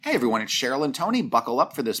Hey everyone, it's Cheryl and Tony. Buckle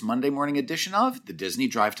up for this Monday morning edition of the Disney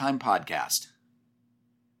Drive Time Podcast.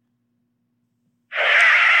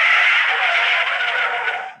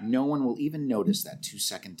 No one will even notice that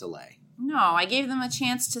 2-second delay. No, I gave them a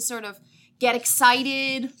chance to sort of get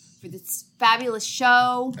excited for this fabulous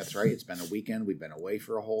show. That's right. It's been a weekend. We've been away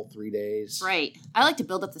for a whole 3 days. Right. I like to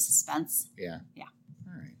build up the suspense. Yeah. Yeah.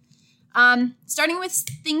 All right. Starting with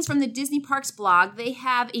things from the Disney Parks blog, they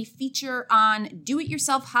have a feature on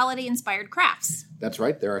do-it-yourself holiday-inspired crafts. That's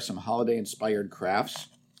right. There are some holiday-inspired crafts.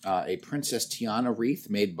 A Princess Tiana wreath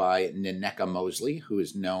made by Nineka Mosley, who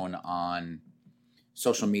is known on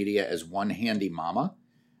social media as One Handy Mama.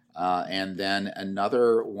 And then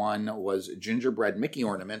another one was gingerbread Mickey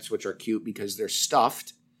ornaments, which are cute because they're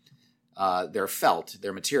stuffed. They're felt,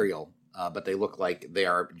 they're material, but they look like they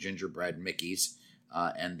are gingerbread Mickeys.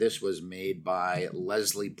 And this was made by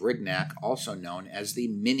Leslie Brignac, also known as the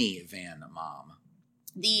Minivan Mom.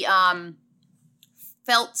 The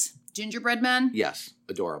felt gingerbread men. Yes,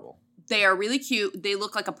 adorable. They are really cute. They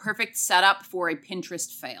look like a perfect setup for a Pinterest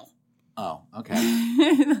fail. Oh, okay.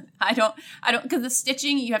 I don't, because the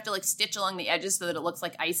stitching, you have to like stitch along the edges so that it looks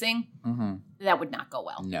like icing. Mm-hmm. That would not go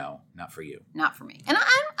well. No, not for you. Not for me. And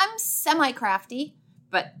I'm semi-crafty,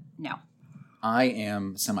 but no. I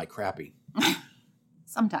am semi-crappy.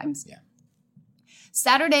 Sometimes. Yeah.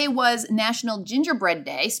 Saturday was National Gingerbread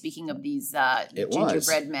Day, speaking of these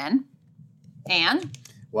gingerbread men. And?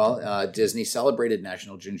 Well, Disney celebrated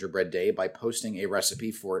National Gingerbread Day by posting a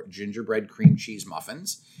recipe for gingerbread cream cheese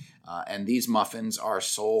muffins. And these muffins are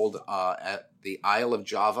sold at the Isle of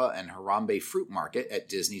Java and Harambe Fruit Market at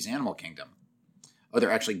Disney's Animal Kingdom. Oh,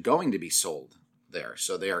 they're actually going to be sold there,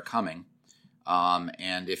 so they are coming.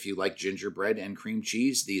 And if you like gingerbread and cream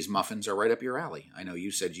cheese, these muffins are right up your alley. I know you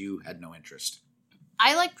said you had no interest.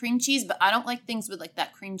 I like cream cheese, but I don't like things with like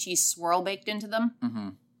that cream cheese swirl baked into them. Mm-hmm.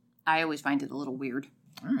 I always find it a little weird.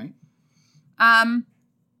 All right.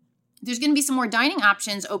 There's going to be some more dining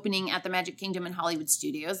options opening at the Magic Kingdom and Hollywood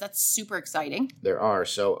Studios. That's super exciting. There are.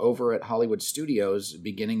 So over at Hollywood Studios,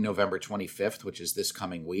 beginning November 25th, which is this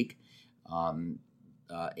coming week,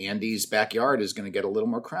 Andy's backyard is going to get a little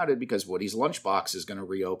more crowded because Woody's Lunchbox is going to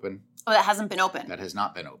reopen. Oh, that hasn't been open. That has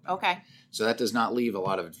not been open. Okay. So that does not leave a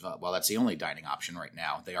lot of, well, that's the only dining option right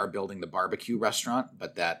now. They are building the barbecue restaurant,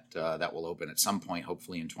 but that will open at some point,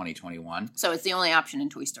 hopefully in 2021. So it's the only option in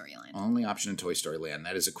Toy Story Land. Only option in Toy Story Land.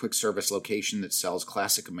 That is a quick service location that sells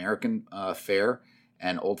classic American fare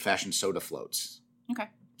and old-fashioned soda floats. Okay.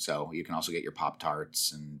 So you can also get your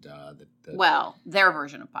Pop-Tarts and well, their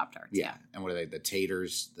version of Pop-Tarts. Yeah. And what are they? The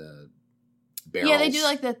taters, the barrels. Yeah, they do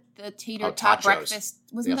like the tater tot breakfast.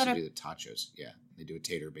 Wasn't they also do the tachos. Yeah. They do a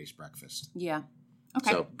tater-based breakfast. Yeah.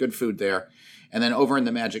 Okay. So good food there. And then over in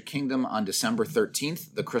the Magic Kingdom on December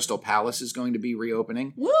 13th, the Crystal Palace is going to be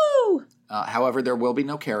reopening. Woo! However, there will be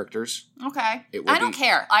no characters. Okay. I don't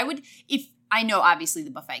care. I know obviously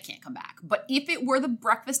the buffet can't come back, but if it were the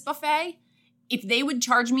breakfast buffet, if they would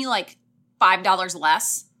charge me like $5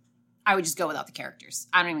 less, I would just go without the characters.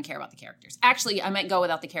 I don't even care about the characters. Actually, I might go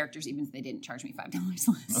without the characters even if they didn't charge me $5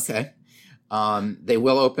 less. Okay. They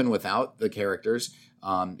will open without the characters.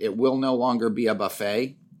 It will no longer be a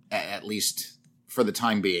buffet, at least for the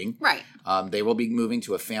time being. Right. They will be moving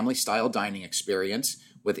to a family-style dining experience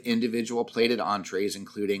with individual plated entrees,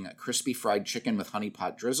 including crispy fried chicken with honey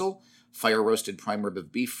pot drizzle, fire-roasted prime rib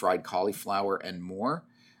of beef, fried cauliflower, and more.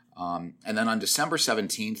 And then on December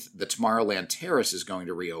 17th, the Tomorrowland Terrace is going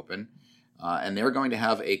to reopen, and they're going to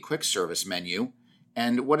have a quick service menu.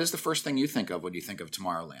 And what is the first thing you think of when you think of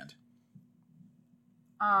Tomorrowland?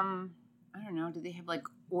 I don't know. Do they have like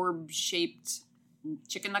orb-shaped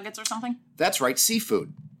chicken nuggets or something? That's right,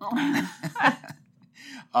 seafood.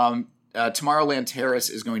 Tomorrowland Terrace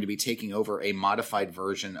is going to be taking over a modified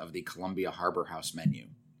version of the Columbia Harbor House menu.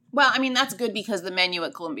 Well, I mean, that's good because the menu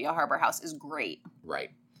at Columbia Harbor House is great.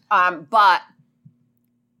 Right. But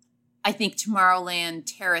I think Tomorrowland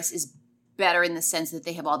Terrace is better in the sense that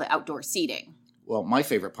they have all the outdoor seating. Well, my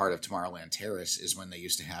favorite part of Tomorrowland Terrace is when they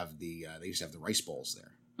used to have the rice bowls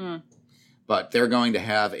there. Mm. But they're going to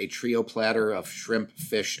have a trio platter of shrimp,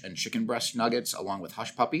 fish, and chicken breast nuggets along with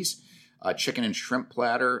hush puppies, a chicken and shrimp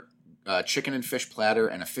platter, chicken and fish platter,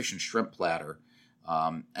 and a fish and shrimp platter.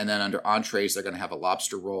 And then under entrees, they're going to have a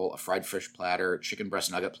lobster roll, a fried fish platter, chicken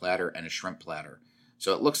breast nugget platter, and a shrimp platter.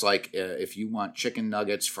 So it looks like if you want chicken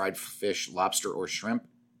nuggets, fried fish, lobster, or shrimp,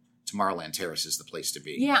 Tomorrowland Terrace is the place to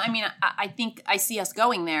be. Yeah, I mean, I think I see us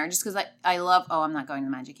going there just because I love, I'm not going to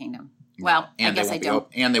the Magic Kingdom. Well, I guess I don't.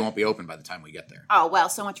 And they won't be open by the time we get there. Oh, well,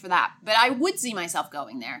 so much for that. But I would see myself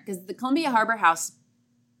going there because the Columbia Harbor House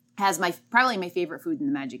has probably my favorite food in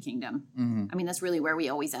the Magic Kingdom. Mm-hmm. I mean, that's really where we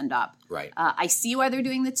always end up. Right. I see why they're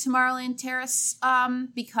doing the Tomorrowland Terrace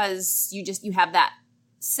because you have that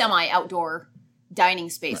semi-outdoor dining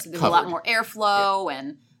space. Right. So there's Covered. a lot more airflow,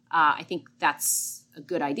 and I think that's a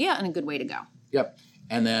good idea and a good way to go. Yep.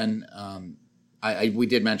 And then we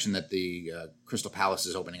did mention that the Crystal Palace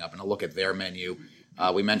is opening up, and a look at their menu.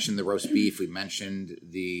 We mentioned the roast beef. We mentioned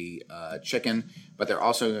the chicken, but they're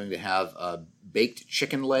also going to have a baked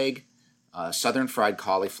chicken leg, southern fried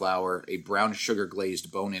cauliflower, a brown sugar glazed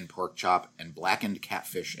bone-in pork chop, and blackened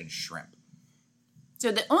catfish and shrimp.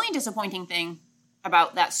 So the only disappointing thing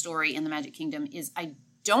about that story in the Magic Kingdom is I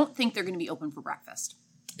don't think they're going to be open for breakfast.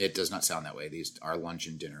 It does not sound that way. These are lunch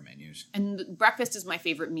and dinner menus. And breakfast is my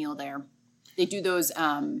favorite meal there. They do those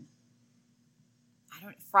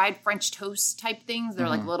fried French toast type things. They're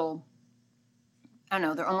like little, I don't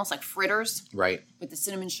know, they're almost like fritters. Right. With the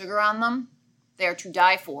cinnamon sugar on them. They're to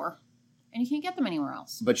die for. And you can't get them anywhere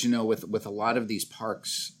else. But, with a lot of these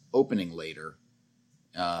parks opening later,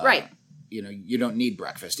 right. You don't need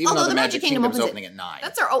breakfast. Even Although though the Magic Kingdom's opening at 9.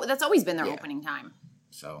 That's always been their opening time.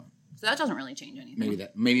 So that doesn't really change anything.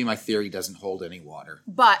 Maybe my theory doesn't hold any water.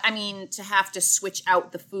 But, I mean, to have to switch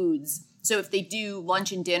out the foods. So if they do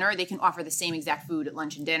lunch and dinner, they can offer the same exact food at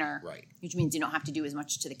lunch and dinner. Right. Which means you don't have to do as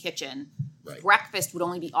much to the kitchen. Right. Breakfast would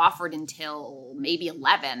only be offered until maybe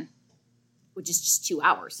 11, which is just 2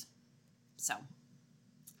 hours. So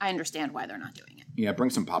I understand why they're not doing it. Yeah,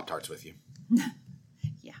 bring some Pop-Tarts with you.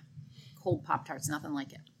 Yeah. Cold Pop-Tarts, nothing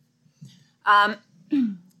like it.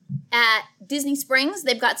 At Disney Springs,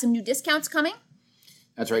 they've got some new discounts coming.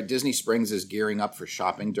 That's right. Disney Springs is gearing up for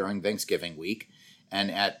shopping during Thanksgiving week. And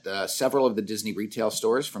at several of the Disney retail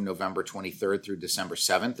stores from November 23rd through December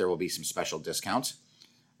 7th, there will be some special discounts.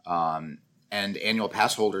 And annual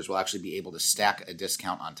pass holders will actually be able to stack a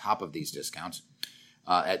discount on top of these discounts.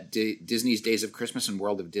 At Disney's Days of Christmas and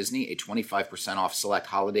World of Disney, a 25% off select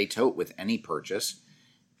holiday tote with any purchase.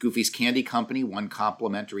 Goofy's Candy Company, 1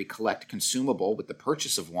 complimentary collect consumable with the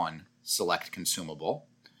purchase of 1 select consumable.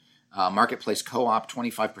 Marketplace Co-op,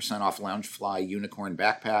 25% off Loungefly Unicorn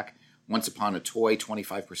Backpack. Once Upon a Toy,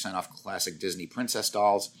 25% off classic Disney Princess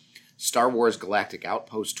dolls. Star Wars Galactic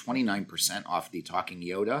Outpost, 29% off the Talking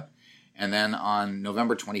Yoda. And then on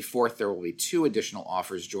November 24th, there will be 2 additional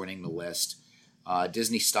offers joining the list.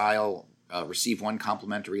 Disney Style, receive 1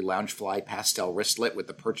 complimentary Loungefly Pastel Wristlet with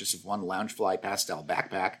the purchase of 1 Loungefly Pastel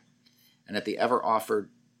Backpack. And at the Ever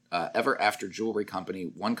After Jewelry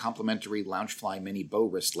Company, 1 complimentary Loungefly Mini Bow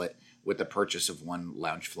Wristlet with the purchase of 1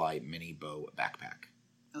 Loungefly Mini Bow Backpack.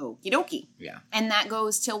 Okie dokie. Yeah. And that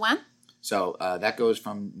goes till when? So that goes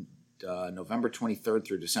from November 23rd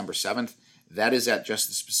through December 7th. That is at just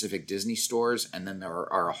the specific Disney stores. And then there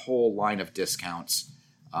are a whole line of discounts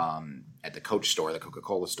at the Coach store, the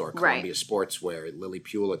Coca-Cola store, Columbia Sportswear, Lily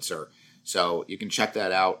Pulitzer. So you can check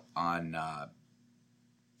that out on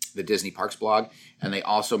the Disney Parks blog. And they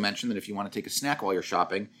also mentioned that if you want to take a snack while you're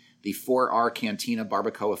shopping, the 4R Cantina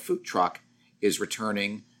Barbacoa food truck is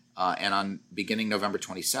returning. And on beginning November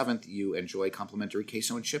 27th, you enjoy complimentary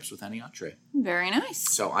queso and chips with any entree. Very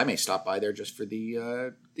nice. So I may stop by there just for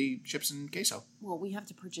the chips and queso. Well, we have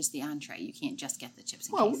to purchase the entree. You can't just get the chips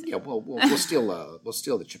and Well, queso. yeah, we'll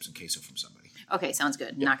steal the chips and queso from somebody. Okay, sounds good.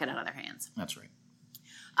 Yep. Knock it out of their hands. That's right.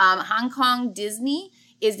 Hong Kong Disney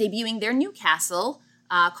is debuting their new castle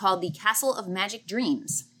called the Castle of Magic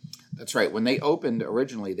Dreams. That's right. When they opened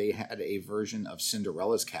originally, they had a version of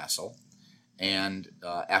Cinderella's castle. And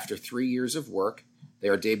after 3 years of work, they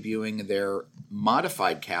are debuting their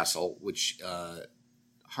modified castle, which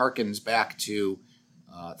harkens back to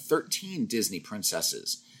 13 Disney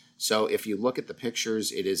princesses. So if you look at the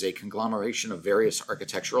pictures, it is a conglomeration of various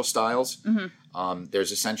architectural styles. Mm-hmm.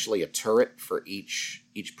 There's essentially a turret for each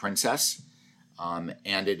princess,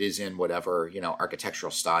 and it is in whatever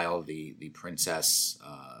architectural style the princess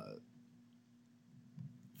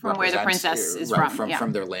from where the princess is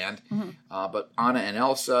from their land. Mm-hmm. But Anna and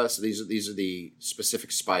Elsa, so these are the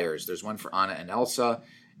specific spires. There's one for Anna and Elsa,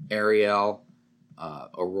 Ariel,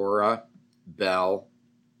 Aurora, Belle,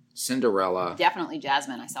 Cinderella. Definitely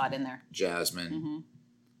Jasmine. I saw it in there. Jasmine,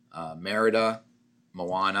 Merida,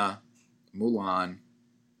 Moana, Mulan,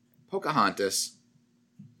 Pocahontas,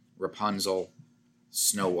 Rapunzel,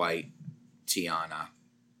 Snow White, Tiana.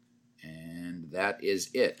 And that is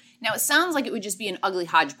it. Now, it sounds like it would just be an ugly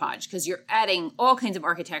hodgepodge because you're adding all kinds of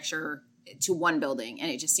architecture to one building,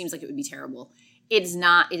 and it just seems like it would be terrible. It is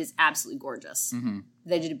not. It is absolutely gorgeous. Mm-hmm.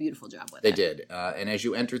 They did a beautiful job with it. They did. And as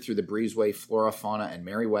you enter through the breezeway, Flora, Fauna, and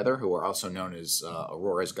Merryweather, who are also known as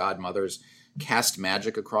Aurora's godmothers, cast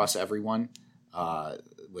magic across everyone.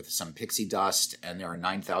 with some pixie dust, and there are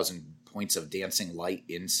 9,000 points of dancing light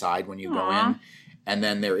inside when you go Aw. in. And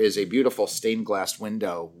then there is a beautiful stained glass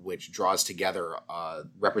window which draws together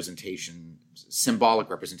symbolic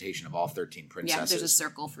representation of all 13 princesses. Yeah, there's a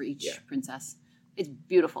circle for each Yeah. princess. It's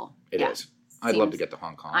beautiful. It is. I'd love to get to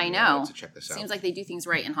Hong Kong. I know. To check this out. Seems like they do things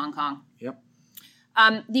right in Hong Kong. Yep.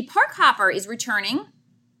 The Park Hopper is returning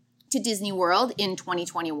to Disney World in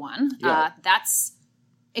 2021. Yeah. That's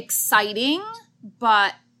exciting,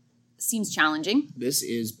 but seems challenging. This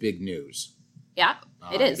is big news. Yeah,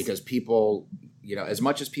 it is. Because people, as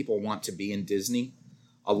much as people want to be in Disney,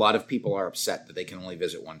 a lot of people are upset that they can only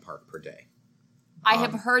visit one park per day. I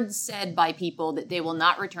have heard said by people that they will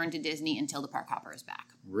not return to Disney until the Park Hopper is back.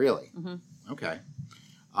 Really? Mm-hmm. Okay.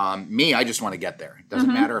 I just want to get there. It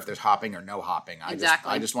doesn't matter if there's hopping or no hopping. I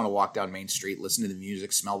just want to walk down Main Street, listen to the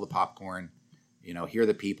music, smell the popcorn, hear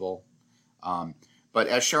the people. But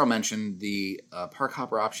as Cheryl mentioned, the Park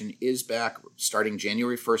Hopper option is back starting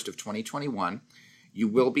January 1st of 2021. You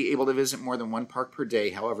will be able to visit more than one park per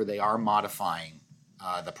day. However, they are modifying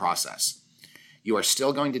the process. You are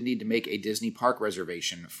still going to need to make a Disney park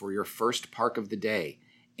reservation for your first park of the day,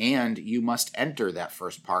 and you must enter that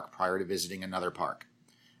first park prior to visiting another park.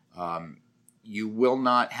 You will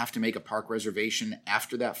not have to make a park reservation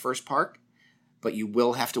after that first park, but you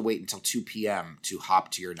will have to wait until 2 p.m. to hop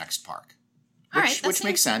to your next park. Which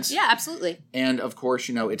makes sense. Yeah, absolutely. And of course,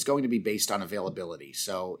 it's going to be based on availability.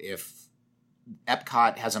 So if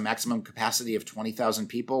Epcot has a maximum capacity of 20,000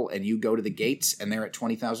 people and you go to the gates and they're at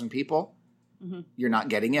 20,000 people, you're not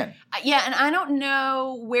getting in. Yeah, and I don't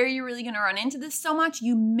know where you're really going to run into this so much.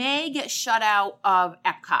 You may get shut out of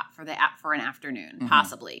Epcot for an afternoon,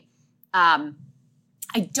 possibly. I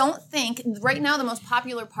don't think right now the most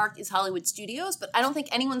popular park is Hollywood Studios, but I don't think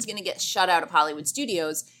anyone's going to get shut out of Hollywood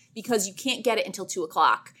Studios because you can't get it until 2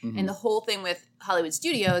 o'clock. And the whole thing with Hollywood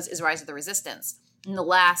Studios is Rise of the Resistance. And the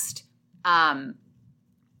last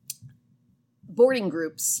boarding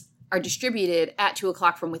groups are distributed at 2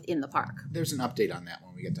 o'clock from within the park. There's an update on that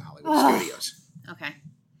when we get to Hollywood Studios. Okay.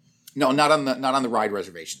 No, not on the ride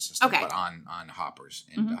reservation system, Okay. but on hoppers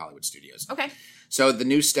into Hollywood Studios. Okay. So the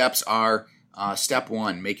new steps are step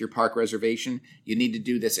 1, make your park reservation. You need to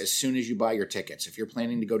do this as soon as you buy your tickets. If you're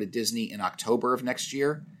planning to go to Disney in October of next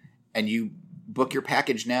year and you book your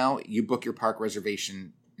package now, you book your park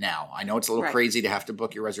reservation now. I know it's a little crazy to have to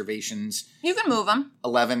book your reservations. You can move them.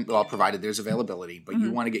 Provided there's availability, but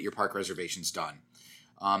you want to get your park reservations done.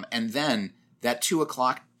 And then that 2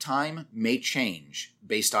 o'clock time may change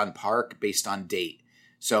based on park, based on date.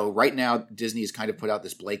 So right now, Disney has kind of put out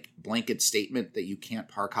this blanket statement that you can't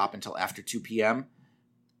park hop until after 2 p.m.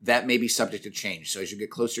 That may be subject to change. So as you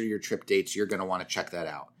get closer to your trip dates, you're going to want to check that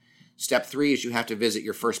out. Step 3 is you have to visit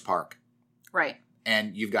your first park. Right.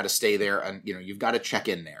 And you've got to stay there and, you've got to check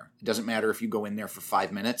in there. It doesn't matter if you go in there for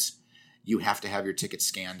 5 minutes. You have to have your ticket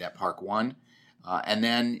scanned at Park 1. And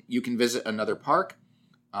then you can visit another park.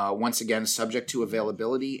 Once again, subject to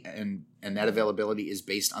availability, and that availability is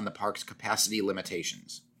based on the park's capacity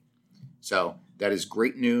limitations. So that is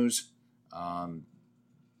great news.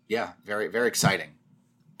 Very, very exciting.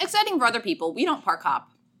 Exciting for other people. We don't park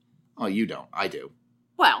hop. Oh, you don't. I do.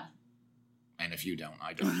 Well. And if you don't,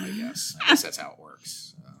 I don't, I guess. I guess that's how it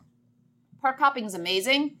works. Park hopping is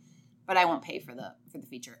amazing, but I won't pay for the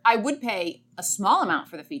feature. I would pay a small amount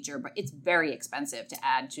for the feature, but it's very expensive to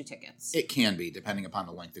add 2 tickets. It can be, depending upon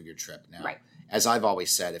the length of your trip. Now, right. As I've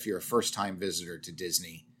always said, if you're a first-time visitor to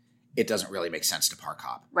Disney, it doesn't really make sense to park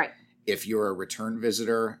hop. Right. If you're a return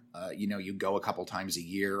visitor, you go a couple times a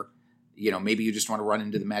year, maybe you just want to run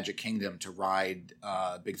into the Magic Kingdom to ride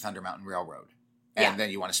Big Thunder Mountain Railroad. And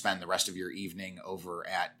then you want to spend the rest of your evening over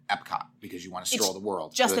at Epcot because you want to stroll the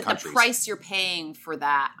world. Just that the price you're paying for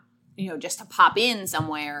that, just to pop in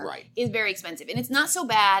somewhere is very expensive. And it's not so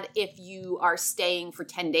bad if you are staying for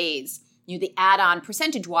 10 days. The add-on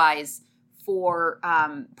percentage-wise for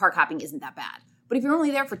park hopping isn't that bad. But if you're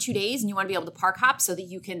only there for 2 days and you want to be able to park hop so that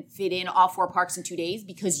you can fit in all 4 parks in 2 days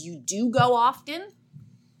because you do go often,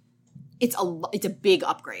 it's a big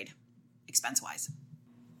upgrade expense-wise.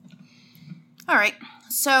 All right.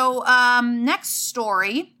 So next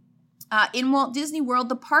story. In Walt Disney World,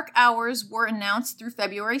 the park hours were announced through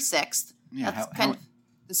February 6th. Yeah, That's kind of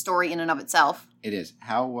the story in and of itself. It is.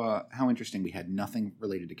 How interesting. We had nothing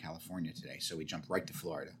related to California today, so we jumped right to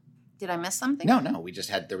Florida. Did I miss something? No.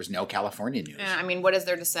 There was no California news. What is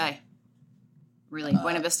there to say? Really?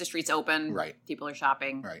 Buena Vista Street's open. Right. People are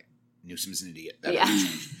shopping. Right. Newsom's an idiot. That hasn't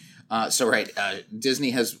changed.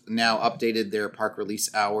 Disney has now updated their park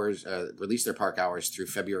released their park hours through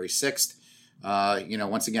February 6th.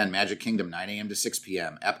 Once again, Magic Kingdom, 9 a.m. to 6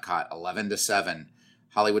 p.m., Epcot, 11 to 7,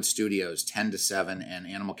 Hollywood Studios, 10 to 7, and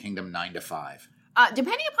Animal Kingdom, 9 to 5.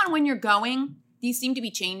 Depending upon when you're going, these seem to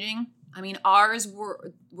be changing. I mean, ours,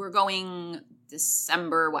 we're going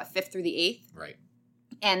December, 5th through the 8th? Right.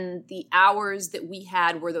 And the hours that we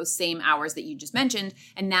had were those same hours that you just mentioned.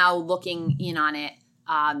 And now looking in on it,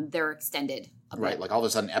 they're extended a bit. Right, like all of a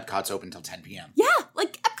sudden Epcot's open until 10 p.m. Yeah,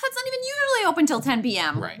 like Epcot's not even usually open till 10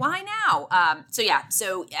 p.m. Right. Why now?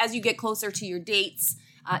 So as you get closer to your dates,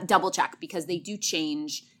 double check because they do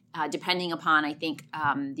change depending upon, I think,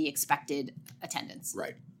 the expected attendance.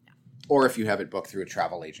 Right. Or if you have it booked through a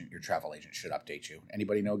travel agent, your travel agent should update you.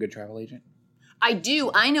 Anybody know a good travel agent? I do.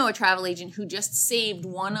 I know a travel agent who just saved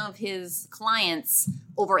one of his clients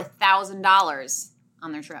over $1,000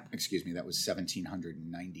 on their trip. Excuse me, that was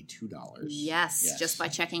 $1,792. Yes, just by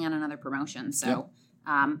checking on another promotion. So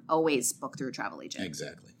always book through a travel agent.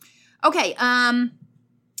 Exactly. Okay.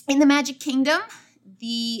 In the Magic Kingdom,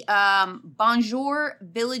 the Bonjour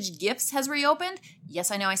Village Gifts has reopened. Yes,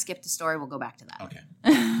 I know I skipped a story. We'll go back to that. Okay.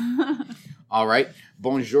 All right.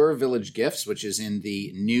 Bonjour Village Gifts, which is in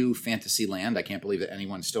the new Fantasyland. I can't believe that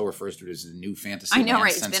anyone still refers to it as the new Fantasyland. I know,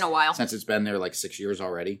 right? It's been a while. Since it's been there like 6 years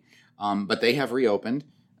already. But they have reopened.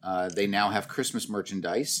 They now have Christmas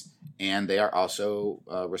merchandise, and they are also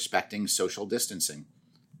respecting social distancing.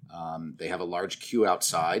 They have a large queue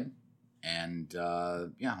outside, and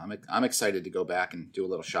I'm excited to go back and do a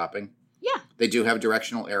little shopping. Yeah. They do have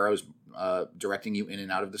directional arrows directing you in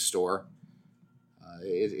and out of the store.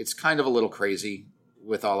 It's kind of a little crazy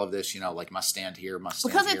with all of this, like must stand here, must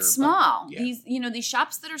stand here. Because it's small. But, yeah. These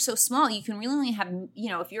shops that are so small, you can really only have,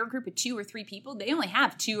 if you're a group of 2 or 3 people, they only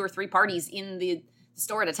have 2 or 3 parties in the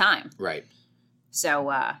store at a time. Right. So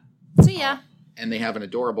yeah. And they have an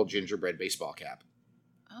adorable gingerbread baseball cap.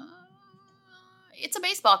 It's a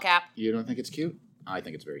baseball cap. You don't think it's cute? I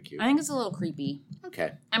think it's very cute. I think it's a little creepy.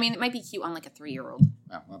 Okay. I mean, it might be cute on like a 3-year-old.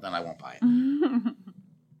 Oh, well, then I won't buy it.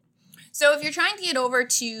 So if you're trying to get over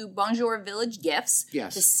to Bonjour Village Gifts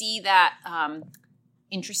to see that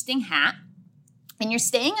interesting hat, and you're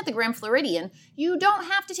staying at the Grand Floridian, you don't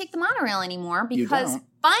have to take the monorail anymore because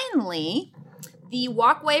finally the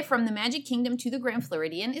walkway from the Magic Kingdom to the Grand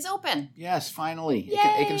Floridian is open. Yes, finally.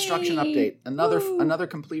 Yay! A construction update. Another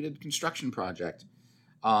completed construction project.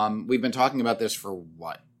 We've been talking about this for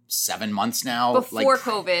 7 months now? Before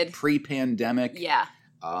COVID. Pre-pandemic. Yeah.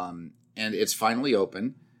 And it's finally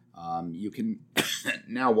open. You can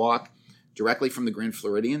now walk directly from the Grand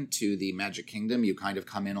Floridian to the Magic Kingdom. You kind of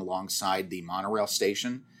come in alongside the monorail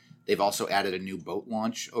station. They've also added a new boat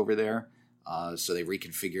launch over there. So they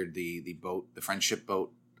reconfigured the Friendship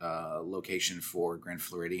boat location for Grand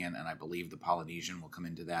Floridian, and I believe the Polynesian will come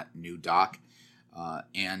into that new dock.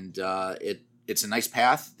 It's a nice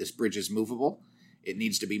path. This bridge is movable. It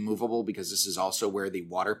needs to be movable because this is also where the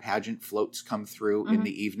water pageant floats come through in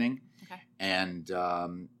the evening. Okay. And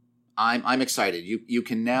I'm excited. You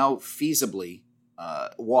can now feasibly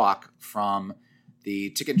walk from the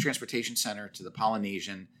Ticket and Transportation Center to the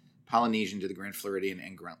Polynesian to the Grand Floridian,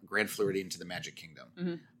 and Grand Floridian to the Magic Kingdom.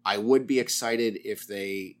 Mm-hmm. I would be excited if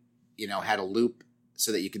they, had a loop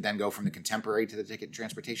so that you could then go from the Contemporary to the Ticket and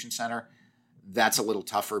Transportation Center. That's a little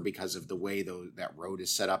tougher because of the way that road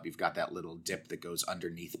is set up. You've got that little dip that goes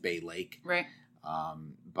underneath Bay Lake. Right.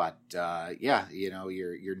 You're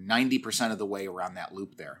 90% of the way around that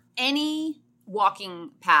loop there. Any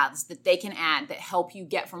walking paths that they can add that help you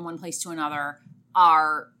get from one place to another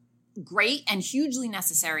are great and hugely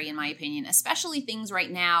necessary, in my opinion, especially things right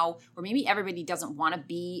now where maybe everybody doesn't want to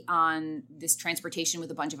be on this transportation with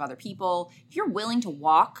a bunch of other people. If you're willing to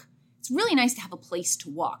walk, it's really nice to have a place to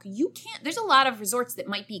walk. There's a lot of resorts that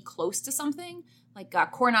might be close to something, like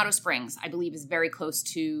Coronado Springs, I believe, is very close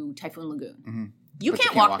to Typhoon Lagoon. Mm-hmm. You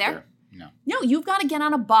can't walk there. No, you've got to get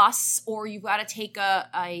on a bus or you've got to take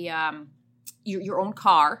your own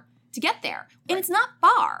car to get there. And it's not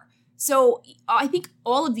far. So I think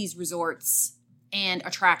all of these resorts and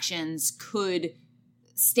attractions could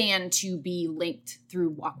stand to be linked through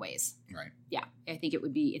walkways. Right. Yeah, I think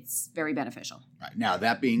it's very beneficial. Right. Now,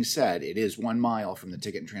 that being said, it is 1 mile from the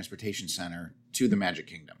Ticket and Transportation Center to the Magic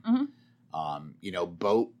Kingdom. Mm-hmm.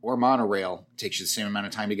 Boat or monorail takes you the same amount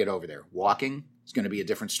of time to get over there. Walking is going to be a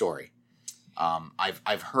different story.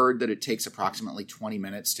 I've heard that it takes approximately 20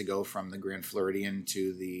 minutes to go from the Grand Floridian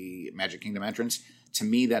to the Magic Kingdom entrance. To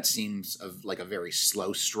me, that seems like a very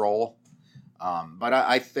slow stroll. But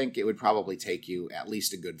I think it would probably take you at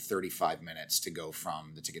least a good 35 minutes to go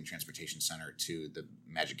from the Ticket and Transportation Center to the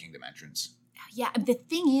Magic Kingdom entrance. Yeah, the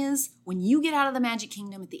thing is, when you get out of the Magic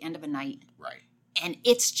Kingdom at the end of a night, right, and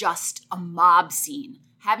it's just a mob scene,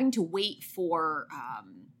 having to wait for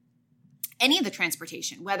any of the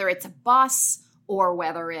transportation, whether it's a bus or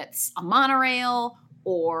whether it's a monorail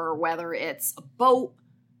or whether it's a boat,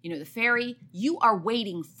 the ferry, you are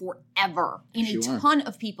waiting forever in a ton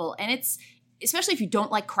of people. And it's, especially if you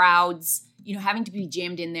don't like crowds, having to be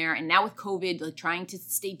jammed in there. And now with COVID, like trying to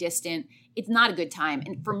stay distant, it's not a good time.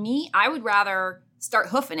 And for me, I would rather start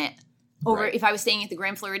hoofing it over if I was staying at the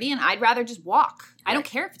Grand Floridian. I'd rather just walk. I don't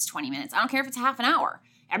care if it's 20 minutes. I don't care if it's half an hour.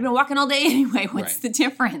 I've been walking all day anyway. What's the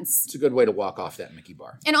difference? It's a good way to walk off that Mickey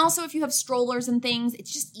bar. And also, if you have strollers and things,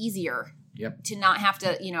 it's just easier to not have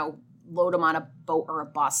to, load them on a boat or a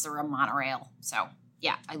bus or a monorail. So,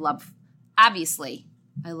 yeah, I love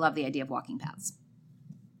the idea of walking paths.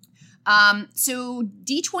 So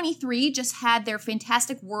D23 just had their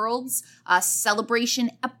Fantastic Worlds Celebration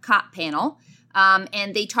Epcot panel,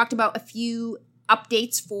 and they talked about a few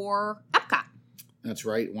updates for Epcot. That's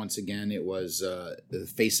right. Once again, it was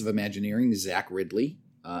the face of Imagineering, Zach Ridley,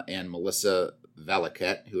 and Melissa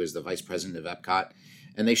Valaket, who is the vice president of Epcot.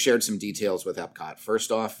 And they shared some details with Epcot.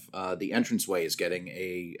 First off, the entranceway is getting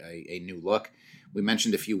a new look. We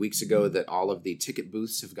mentioned a few weeks ago that all of the ticket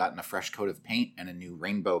booths have gotten a fresh coat of paint and a new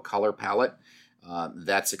rainbow color palette.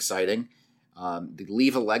 That's exciting. The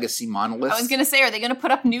Leave a Legacy monoliths. I was going to say, are they going to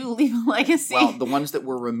put up new Leave a Legacy? Well, the ones that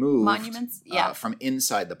were removed monuments, from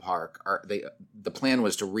inside the park, the plan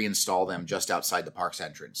was to reinstall them just outside the park's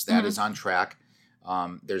entrance. That is on track.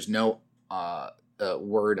 There's no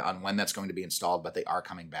word on when that's going to be installed, but they are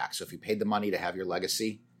coming back. So if you paid the money to have your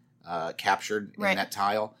legacy captured in that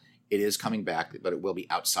tile, it is coming back, but it will be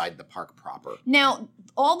outside the park proper. Now,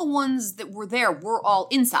 all the ones that were there were all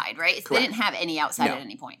inside, right? Correct. They didn't have any outside at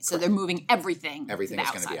any point. So they're moving everything. Everything is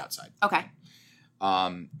going to be outside. Okay.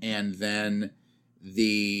 And then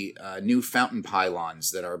the new fountain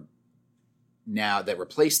pylons that are now that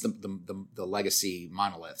replace the legacy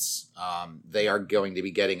monoliths, they are going to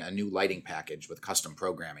be getting a new lighting package with custom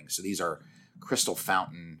programming. So these are crystal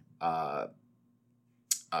fountain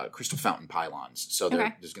pylons. So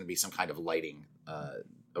there's going to be some kind of lighting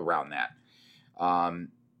around that. And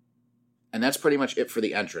that's pretty much it for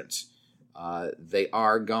the entrance. They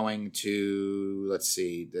are going to, let's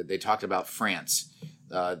see, they talked about France.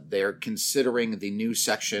 They're considering the new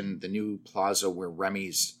section, the new plaza where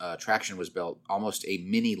Remy's attraction was built, almost a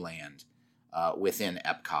mini land within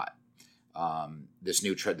Epcot. This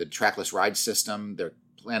new the trackless ride system, they're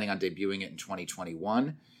planning on debuting it in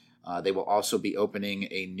 2021. They will also be opening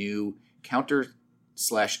a new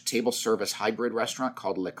counter/table service hybrid restaurant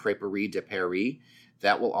called La Crêperie de Paris.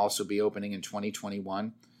 That will also be opening in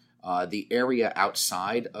 2021. The area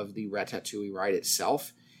outside of the Ratatouille ride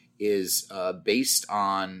itself is based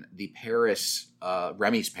on the Paris,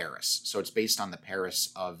 Remy's Paris. So it's based on the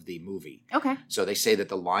Paris of the movie. Okay. So they say that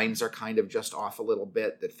the lines are kind of just off a little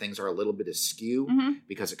bit, that things are a little bit askew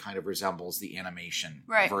because it kind of resembles the animation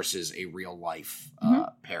versus a real life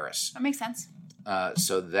Paris. That makes sense.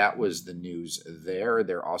 So that was the news there.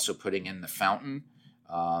 They're also putting in the fountain.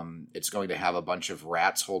 It's going to have a bunch of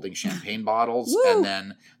rats holding champagne bottles, and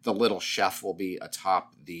then the little chef will be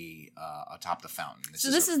atop the fountain. This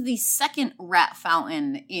is the second rat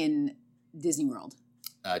fountain in Disney World.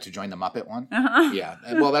 To join the Muppet one? Uh-huh. Yeah.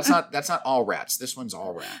 Well, that's not all rats. This one's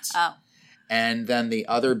all rats. Oh. And then the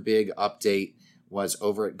other big update was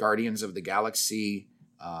over at Guardians of the Galaxy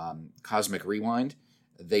Cosmic Rewind.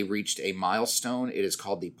 They reached a milestone. It is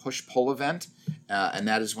called the push-pull event, and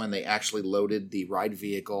that is when they actually loaded the ride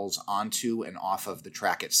vehicles onto and off of the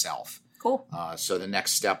track itself. Cool. So the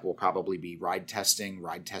next step will probably be ride testing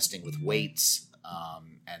with weights,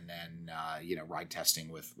 and then ride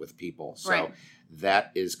testing with people. So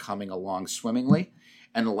that is coming along swimmingly.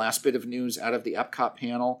 And the last bit of news out of the Epcot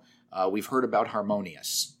panel, we've heard about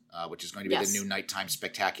Harmonious, which is going to be the new nighttime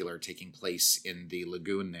spectacular taking place in the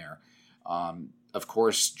lagoon there. Of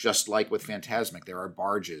course, just like with Fantasmic, there are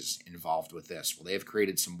barges involved with this. Well, they have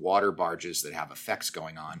created some water barges that have effects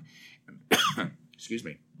going on. Excuse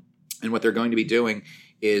me. And what they're going to be doing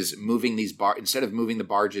is moving these instead of moving the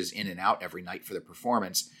barges in and out every night for the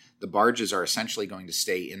performance, the barges are essentially going to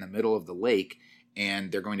stay in the middle of the lake,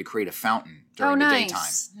 and they're going to create a fountain during the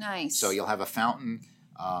daytime. Nice. So you'll have a fountain.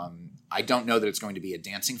 I don't know that it's going to be a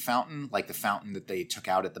dancing fountain like the fountain that they took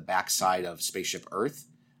out at the backside of Spaceship Earth.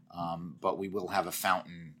 But we will have a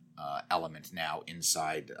fountain element now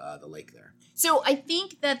inside the lake there. So I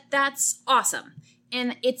think that's awesome.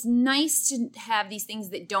 And it's nice to have these things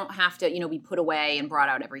that don't have to, be put away and brought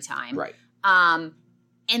out every time. Right. And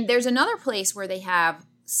there's another place where they have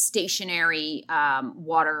stationary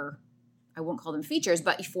water, I won't call them features,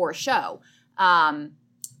 but for a show. And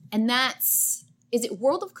that's is it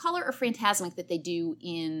World of Color or Fantasmic that they do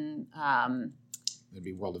in It'd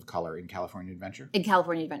be World of Color in California Adventure. in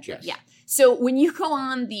California Adventure? Yes. Yeah. So when you go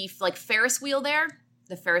on the like Ferris wheel there,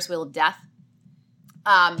 the Ferris wheel of death,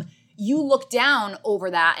 you look down over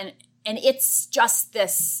that and it's just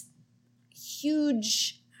this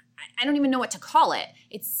huge, I don't even know what to call it.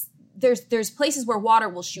 It's there's places where water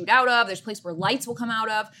will shoot out of, there's places where lights will come out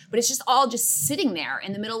of, but it's just all just sitting there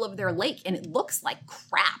in the middle of their lake and it looks like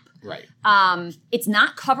crap. Right. It's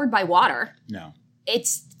not covered by water. No.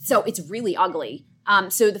 It's really ugly.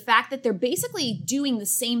 So the fact that they're basically doing the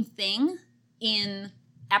same thing in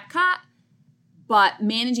Epcot, but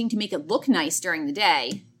managing to make it look nice during the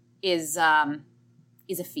day is a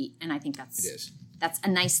feat, and I think It is. that's a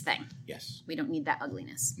nice thing. Yes. We don't need that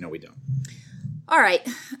ugliness. No, we don't. All right,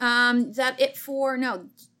 is that it for no?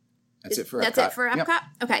 That's it for That's Epcot. it for Epcot. Yep.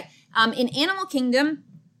 Okay. In Animal Kingdom,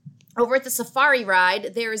 over at the Safari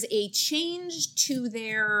ride, there's a change to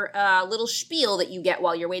their little spiel that you get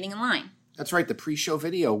while you're waiting in line. That's right. The pre-show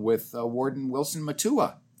video with Warden Wilson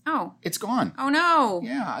Matua. Oh. It's gone. Oh no.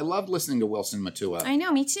 Yeah, I loved listening to Wilson Matua. I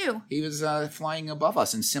know, me too. He was flying above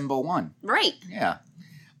us in Simba 1. Right. Yeah.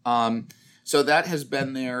 So that has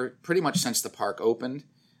been there pretty much since the park opened.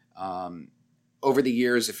 Over the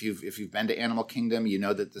years, if you've been to Animal Kingdom, you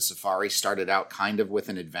know that the safari started out kind of with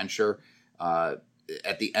an adventure.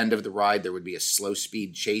 At the end of the ride, there would be a slow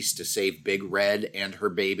speed chase to save Big Red and her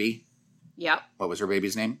baby. Yep. What was her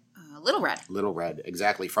baby's name? Little Red. Little Red,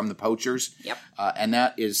 exactly, from the poachers. Yep. And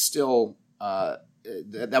that is still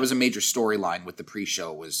that was a major storyline with the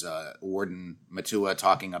pre-show was Warden Matua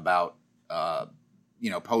talking about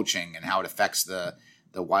poaching and how it affects the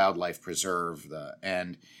wildlife preserve.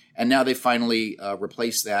 And now they finally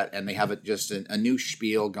replaced that, and they have just a new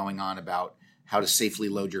spiel going on about how to safely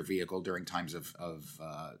load your vehicle during times of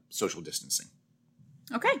social distancing.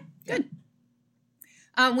 Okay, good.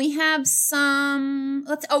 We have some.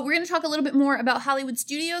 We're going to talk a little bit more about Hollywood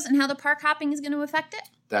Studios and how the park hopping is going to affect it.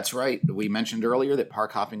 That's right. We mentioned earlier that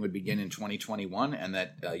park hopping would begin in 2021 and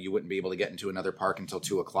that you wouldn't be able to get into another park until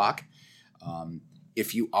 2 o'clock.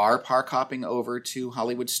 If you are park hopping over to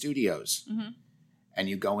Hollywood Studios and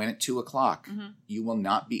you go in at 2 o'clock, you will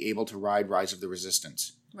not be able to ride Rise of the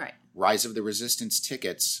Resistance. Right. Rise of the Resistance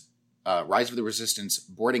tickets, Rise of the Resistance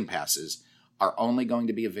boarding passes are only going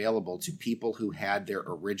to be available to people who had their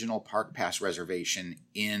original park pass reservation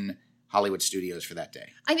in Hollywood Studios for that day.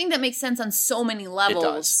 I think that makes sense on so many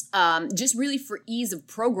levels. It does. Just really for ease of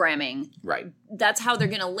programming. Right. That's how they're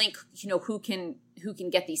going to link, who can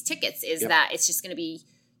get these tickets is Yep. that it's just going to be,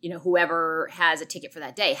 whoever has a ticket for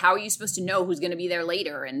that day. How are you supposed to know who's going to be there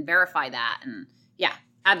later and verify that? And yeah,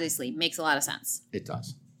 obviously makes a lot of sense. It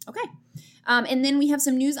does. Okay. And then we have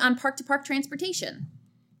some news on park-to-park transportation.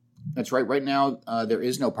 That's right. Right now, there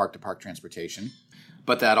is no park-to-park transportation,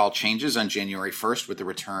 but that all changes on January 1st with the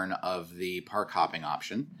return of the park hopping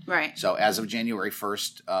option. Right. So as of January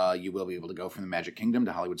 1st, you will be able to go from the Magic Kingdom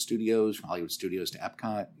to Hollywood Studios, from Hollywood Studios to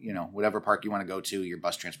Epcot. Whatever park you want to go to, your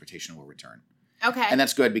bus transportation will return. Okay. And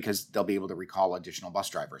that's good because they'll be able to recall additional bus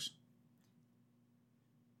drivers.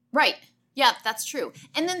 Right. Yeah, that's true.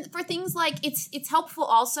 And then for things like it's helpful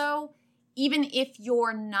also, even if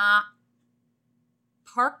you're not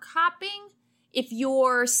park hopping, if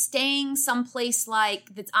you're staying someplace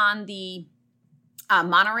like that's on the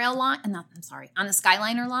monorail line, on the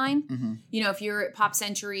Skyliner line. Mm-hmm. If you're at Pop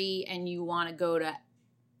Century and you want to go to,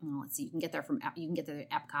 let's see, you can get there at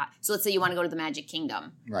Epcot. So let's say you want to go to the Magic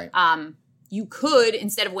Kingdom. Right. You could,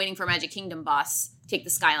 instead of waiting for a Magic Kingdom bus, take the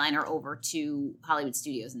Skyliner over to Hollywood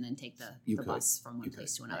Studios and then take the bus from one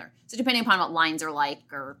place to another. Right. So depending upon what lines are like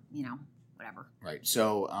or, whatever. Right.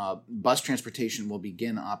 So bus transportation will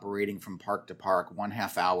begin operating from park to park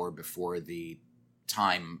 1/2 hour before the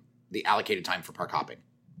allocated time for park hopping.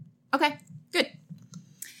 Okay, good.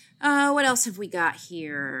 What else have we got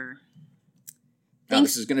here? Now,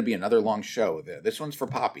 this is going to be another long show. This one's for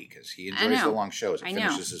Poppy because he enjoys the long shows. It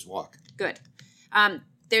finishes his walk. Good.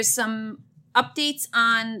 There's some updates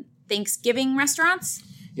on Thanksgiving restaurants.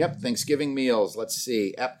 Yep, Thanksgiving meals. Let's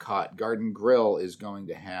see. Epcot Garden Grill is going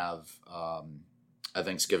to have a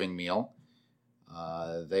Thanksgiving meal.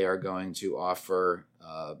 They are going to offer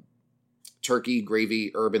turkey,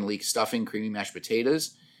 gravy, herb and leek stuffing, creamy mashed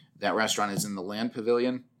potatoes. That restaurant is in the Land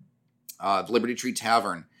Pavilion. Liberty Tree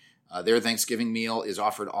Tavern. Their Thanksgiving meal is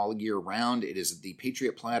offered all year round. It is the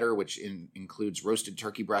Patriot Platter, which includes roasted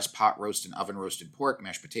turkey breast, pot roast, and oven roasted pork,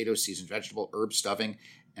 mashed potatoes, seasoned vegetable, herb stuffing,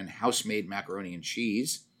 and house-made macaroni and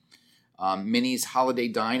cheese. Minnie's Holiday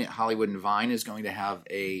Dine at Hollywood and Vine is going to have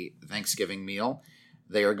a Thanksgiving meal.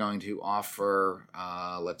 They are going to offer,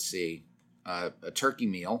 a turkey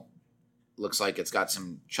meal, looks like it's got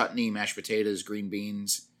some chutney, mashed potatoes, green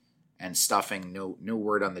beans, and stuffing. No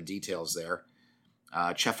word on the details there.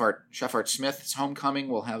 Chef Art Smith's homecoming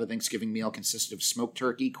will have a Thanksgiving meal consisted of smoked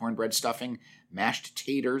turkey, cornbread stuffing, mashed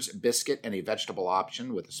taters, biscuit, and a vegetable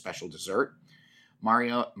option with a special dessert.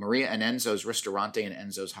 Maria and Enzo's Ristorante and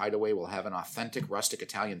Enzo's Hideaway will have an authentic rustic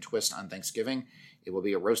Italian twist on Thanksgiving. It will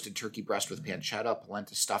be a roasted turkey breast with pancetta,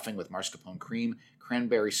 polenta stuffing with mascarpone cream,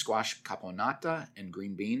 cranberry squash caponata, and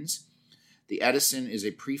green beans. The Edison is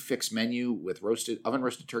a prefix menu with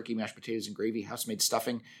oven-roasted turkey, mashed potatoes and gravy, house-made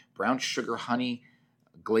stuffing, brown sugar honey,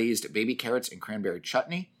 glazed baby carrots, and cranberry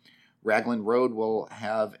chutney. Raglan Road will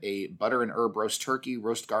have a butter and herb roast turkey,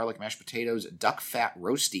 roast garlic, mashed potatoes, duck fat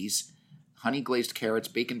roasties, honey glazed carrots,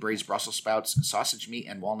 bacon braised Brussels sprouts, sausage meat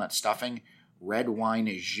and walnut stuffing, red wine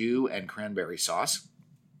jus, and cranberry sauce.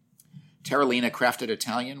 Terralina Crafted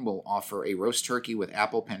Italian will offer a roast turkey with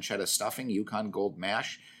apple pancetta stuffing, Yukon Gold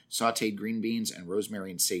mash, sautéed green beans, and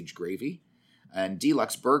rosemary and sage gravy. And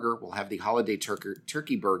Deluxe Burger will have the holiday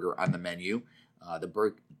turkey burger on the menu.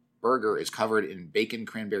 The burger is covered in bacon,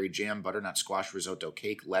 cranberry jam, butternut squash, risotto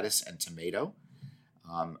cake, lettuce, and tomato.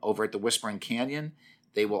 Over at the Whispering Canyon,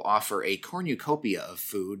 they will offer a cornucopia of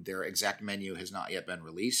food. Their exact menu has not yet been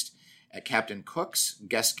released. At Captain Cook's,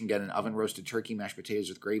 guests can get an oven-roasted turkey, mashed potatoes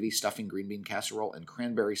with gravy, stuffing, green bean casserole, and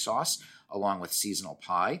cranberry sauce, along with seasonal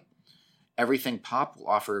pie. Everything Pop will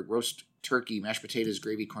offer roast turkey, mashed potatoes,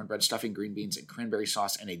 gravy, cornbread, stuffing, green beans, and cranberry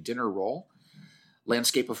sauce, and a dinner roll.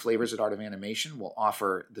 Landscape of Flavors at Art of Animation will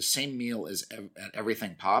offer the same meal as at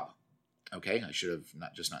Everything Pop. Okay, I should have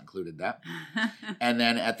not included that. And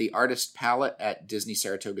then at the Artist Palette at Disney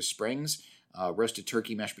Saratoga Springs, roasted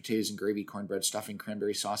turkey, mashed potatoes and gravy, cornbread, stuffing,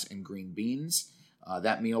 cranberry sauce, and green beans.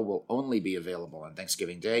 That meal will only be available on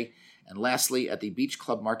Thanksgiving Day. And lastly, at the Beach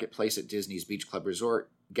Club Marketplace at Disney's Beach Club Resort,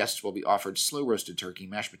 guests will be offered slow roasted turkey,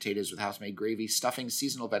 mashed potatoes with house-made gravy, stuffing,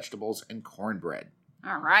 seasonal vegetables, and cornbread.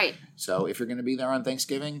 All right. So if you're going to be there on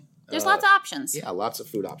Thanksgiving, there's lots of options. Yeah, lots of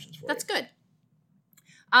food options for you. That's good.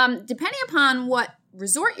 Depending upon what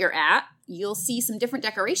resort you're at, you'll see some different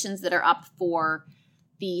decorations that are up for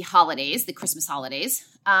the holidays, the Christmas holidays.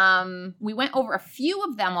 We went over a few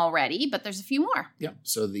of them already, but there's a few more. Yeah.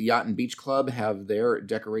 So the Yacht and Beach Club have their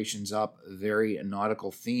decorations up, very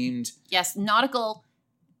nautical themed. Yes, nautical,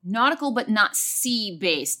 but not sea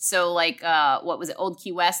based. So like, what was it? Old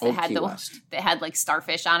Key West that had like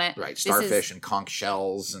starfish on it. Right, starfish and conch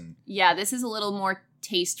shells and. Yeah, this is a little more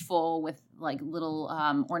tasteful with like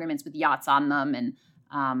little ornaments with yachts on them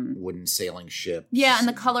and wooden sailing ships. Yeah, and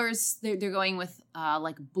the colors they're going with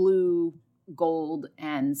like blue, gold,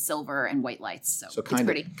 and silver and white lights. So it's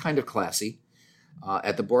pretty. Kind of classy.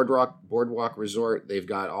 At the Boardwalk Resort, they've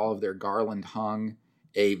got all of their garland hung.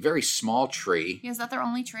 A very small tree. Yeah, is that their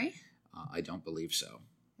only tree? I don't believe so.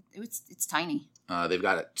 It's tiny. They've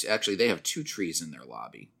got actually they have 2 trees in their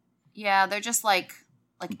lobby. Yeah, they're just like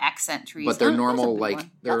accent trees. But they're normal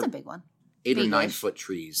that's a big one. 8 or 9 foot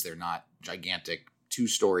trees. They're not gigantic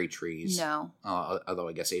 2-story trees. No. Although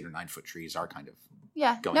I guess 8 or 9 foot trees are kind of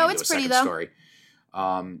going into it's a pretty second though.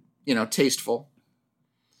 Story. Tasteful.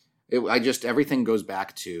 Everything goes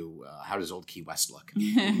back to how does Old Key West look?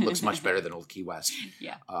 It looks much better than Old Key West.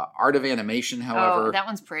 Yeah. Art of Animation, however. Oh, that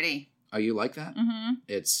one's pretty. Oh, you like that? Mm-hmm.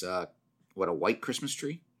 It's a white Christmas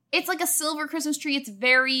tree? It's like a silver Christmas tree. It's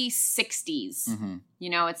very 60s. Mm-hmm.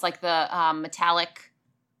 It's like the metallic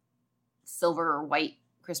silver or white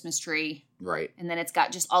Christmas tree. Right. And then it's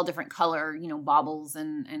got just all different color, baubles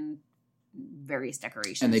and various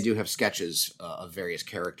decorations. And they do have sketches of various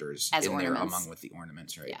characters as in ornaments. There among with the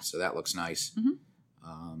ornaments, right? Yeah. So that looks nice.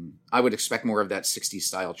 Mm-hmm. I would expect more of that 60s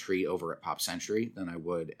style tree over at Pop Century than I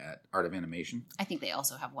would at Art of Animation. I think they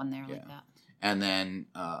also have one there like that. And then,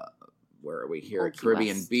 where are we here? Old Key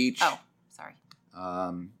Caribbean West. Beach. Oh, sorry.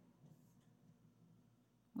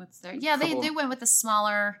 What's there? Yeah, they went with the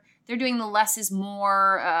smaller. They're doing the less is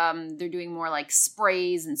more. They're doing more like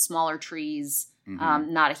sprays and smaller trees.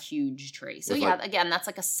 Mm-hmm. Not a huge tree. So with again, that's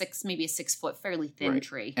like maybe a 6 foot, fairly thin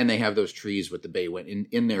tree. And they have those trees with the bay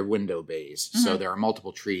in their window bays. Mm-hmm. So there are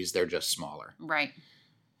multiple trees. They're just smaller. Right.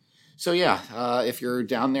 So yeah, if you're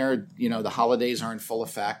down there, the holidays are in full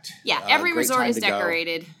effect. Yeah, every resort is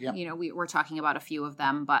decorated. Yep. We're talking about a few of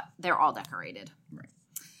them, but they're all decorated. Right.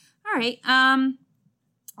 All right.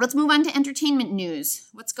 Let's move on to entertainment news.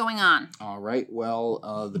 What's going on? All right.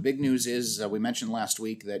 Well, the big news is we mentioned last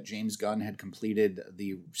week that James Gunn had completed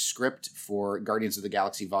the script for Guardians of the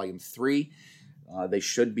Galaxy Volume 3. They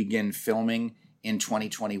should begin filming in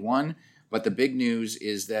 2021. But the big news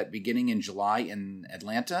is that beginning in July in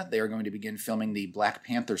Atlanta, they are going to begin filming the Black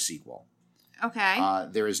Panther sequel. Okay.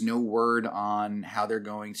 There is no word on how they're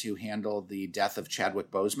going to handle the death of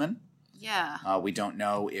Chadwick Boseman. Yeah. We don't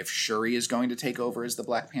know if Shuri is going to take over as the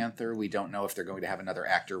Black Panther. We don't know if they're going to have another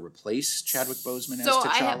actor replace Chadwick Boseman as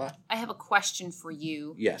T'Challa. I have a question for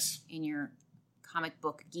you. Yes. In your comic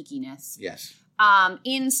book geekiness. Yes.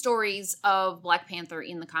 In stories of Black Panther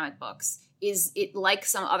in the comic books, is it like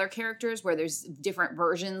some other characters where there's different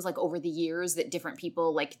versions, like over the years that different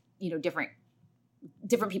people, like, different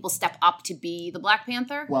people step up to be the Black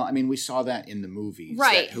Panther? Well, I mean, we saw that in the movies.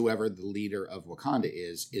 Right. That whoever the leader of Wakanda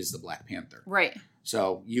is the Black Panther. Right.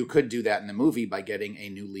 So you could do that in the movie by getting a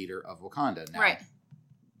new leader of Wakanda. Now, right.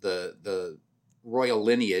 The royal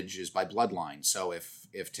lineage is by bloodline. So if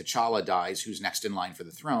T'Challa dies, who's next in line for the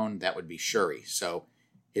throne, that would be Shuri. So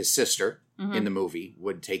his sister in the movie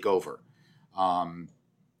would take over.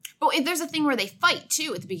 But there's a thing where they fight,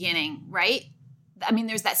 too, at the beginning, right? I mean,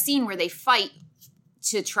 there's that scene where they fight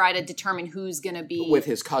to try to determine who's going to be... With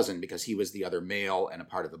his cousin, because he was the other male and a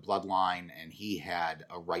part of the bloodline, and he had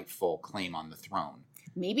a rightful claim on the throne.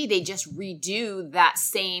 Maybe they just redo that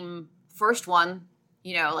same first one,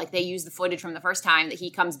 like they use the footage from the first time that he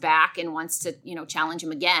comes back and wants to, challenge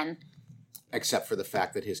him again. Except for the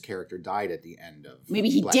fact that his character died at the end of Maybe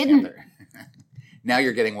he Black didn't. Panther. Now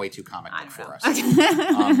you're getting way too comic book for us.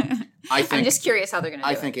 I'm just curious how they're going to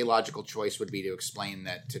do it. I think a logical choice would be to explain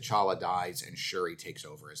that T'Challa dies and Shuri takes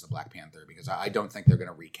over as the Black Panther, because I don't think they're going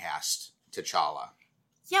to recast T'Challa.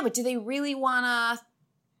 Yeah, but do they really want to...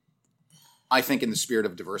 I think in the spirit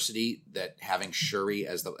of diversity, that having Shuri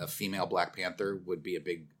as a female Black Panther would be a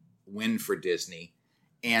big win for Disney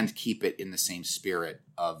and keep it in the same spirit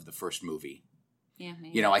of the first movie. Yeah,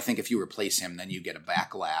 maybe. I think if you replace him, then you get a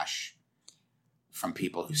backlash from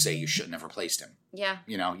people who say you shouldn't have replaced him. Yeah.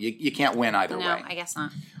 You can't win either way. No, I guess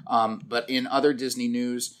not. But in other Disney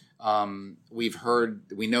news, we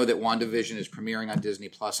know that WandaVision is premiering on Disney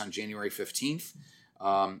Plus on January 15th.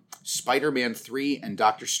 Spider-Man 3 and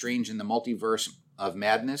Doctor Strange in the Multiverse of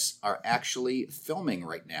Madness are actually filming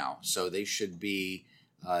right now. So they should be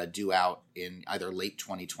due out in either late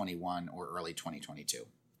 2021 or early 2022.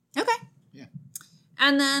 Okay. Yeah.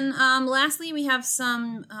 And then lastly, we have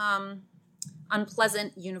some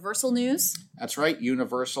unpleasant Universal news. That's right.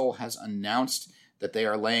 Universal has announced that they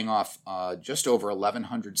are laying off just over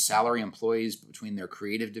 1,100 salary employees between their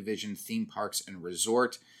creative division, theme parks, and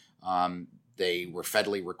resort. They were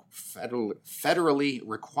federally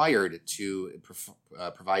required to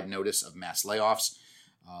provide notice of mass layoffs.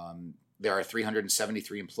 There are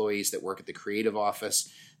 373 employees that work at the creative office.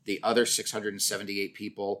 The other 678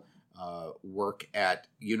 people work at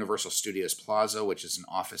Universal Studios Plaza, which is an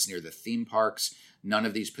office near the theme parks. None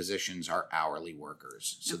of these positions are hourly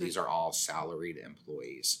workers. So these are all salaried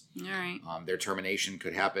employees. All right. Their termination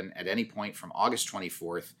could happen at any point from August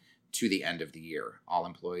 24th to the end of the year. All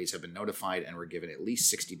employees have been notified and were given at least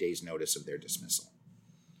 60 days notice of their dismissal.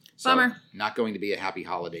 So, bummer. Not going to be a happy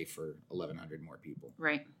holiday for 1,100 more people.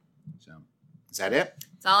 Right. So, is that it?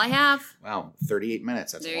 That's all I have. Wow, 38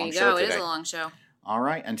 minutes. That's there a long you show go. today. It is a long show. All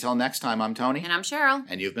right. Until next time, I'm Tony. And I'm Cheryl.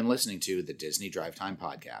 And you've been listening to the Disney Drive Time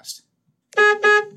Podcast.